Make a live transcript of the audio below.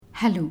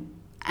Hello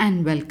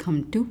and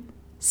welcome to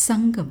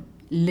Sangam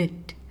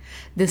Lit.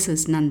 This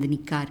is Nandini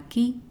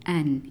Karki,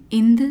 and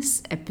in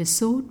this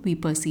episode we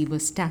perceive a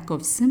stack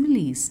of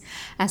similes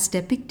as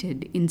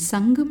depicted in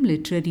Sangam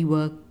Literary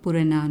work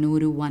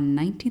Puranaanooru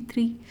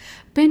 193,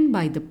 penned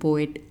by the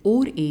poet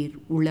Or Er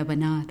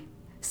Uzhavanaar.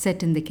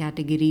 Set in the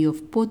category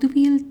of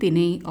Pothuviyal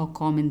Thinai or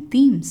common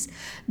themes,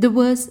 the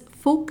verse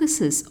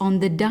focuses on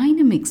the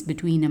dynamics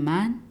between a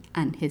man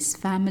and his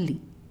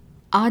family.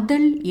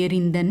 அதழ்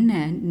எறிந்தன்ன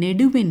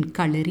நெடுவெண்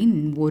களரின்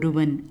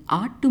ஒருவன்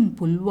ஆட்டும்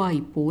புல்வாய்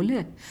போல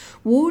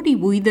ஓடி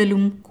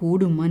உய்தலும்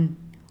கூடுமன்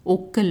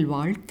ஒக்கல்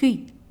வாழ்க்கை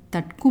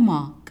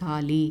தட்குமா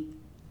காலே.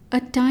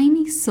 A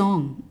tiny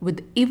song with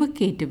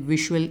evocative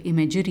visual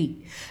imagery.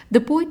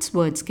 The poet's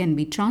words can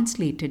be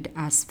translated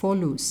as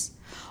follows.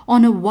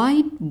 On a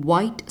wide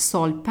white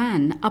salt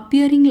pan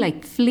appearing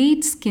like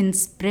flayed skin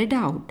spread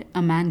out,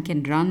 a man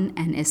can run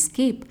and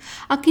escape,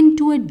 akin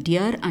to a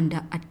deer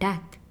under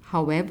attack.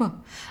 However,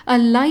 a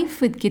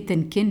life with kith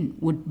and kin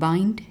would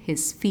bind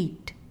his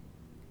feet.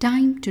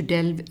 Time to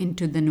delve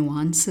into the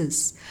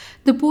nuances.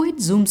 The poet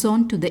zooms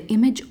on to the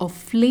image of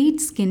flayed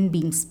skin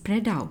being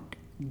spread out.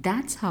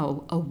 That's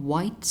how a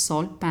white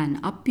salt pan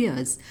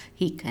appears,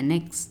 he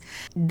connects.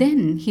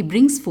 Then he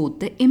brings forth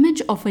the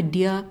image of a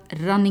deer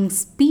running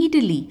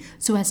speedily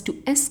so as to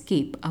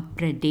escape a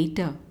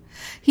predator.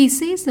 He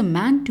says a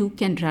man too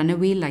can run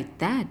away like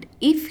that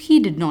if he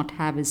did not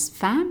have his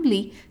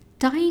family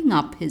tying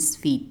up his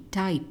feet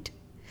tight.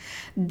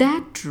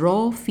 That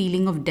raw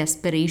feeling of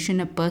desperation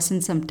a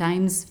person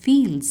sometimes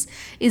feels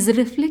is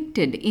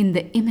reflected in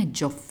the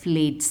image of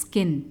flayed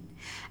skin.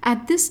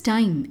 At this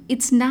time,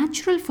 it's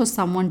natural for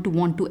someone to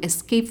want to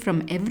escape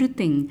from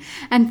everything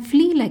and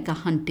flee like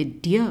a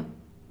hunted deer.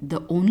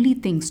 The only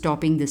thing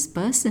stopping this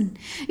person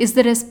is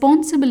the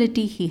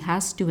responsibility he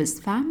has to his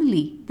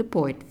family, the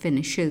poet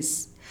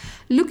finishes.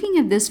 Looking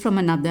at this from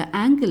another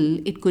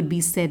angle, it could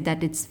be said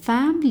that it's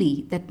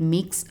family that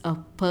makes a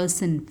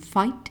person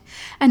fight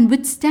and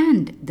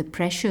withstand the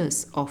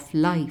pressures of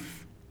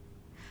life.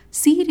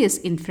 Serious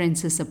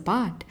inferences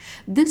apart,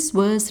 this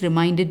verse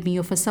reminded me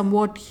of a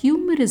somewhat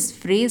humorous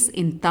phrase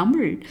in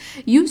Tamil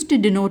used to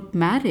denote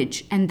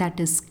marriage, and that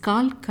is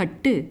kaal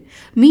kattu,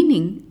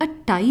 meaning a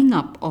tying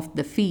up of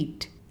the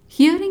feet.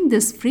 Hearing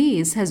this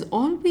phrase has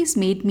always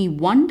made me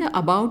wonder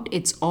about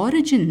its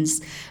origins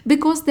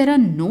because there are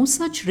no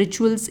such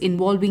rituals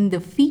involving the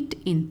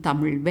feet in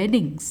Tamil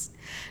weddings.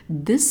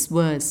 This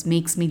verse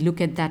makes me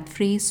look at that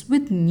phrase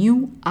with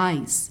new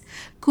eyes.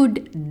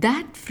 Could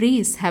that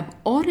phrase have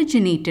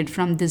originated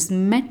from this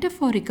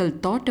metaphorical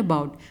thought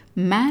about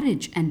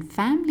marriage and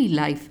family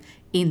life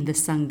in the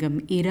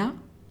Sangam era?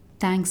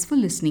 Thanks for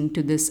listening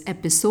to this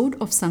episode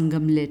of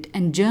Sangam Lit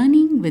and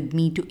journeying with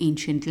me to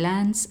ancient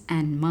lands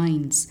and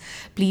minds.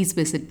 Please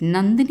visit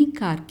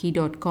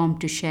nandinikarki.com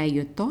to share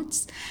your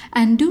thoughts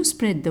and do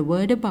spread the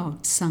word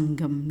about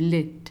Sangam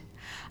Lit.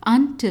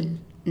 Until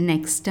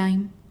next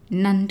time,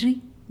 Nandri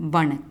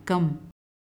Vanakkam.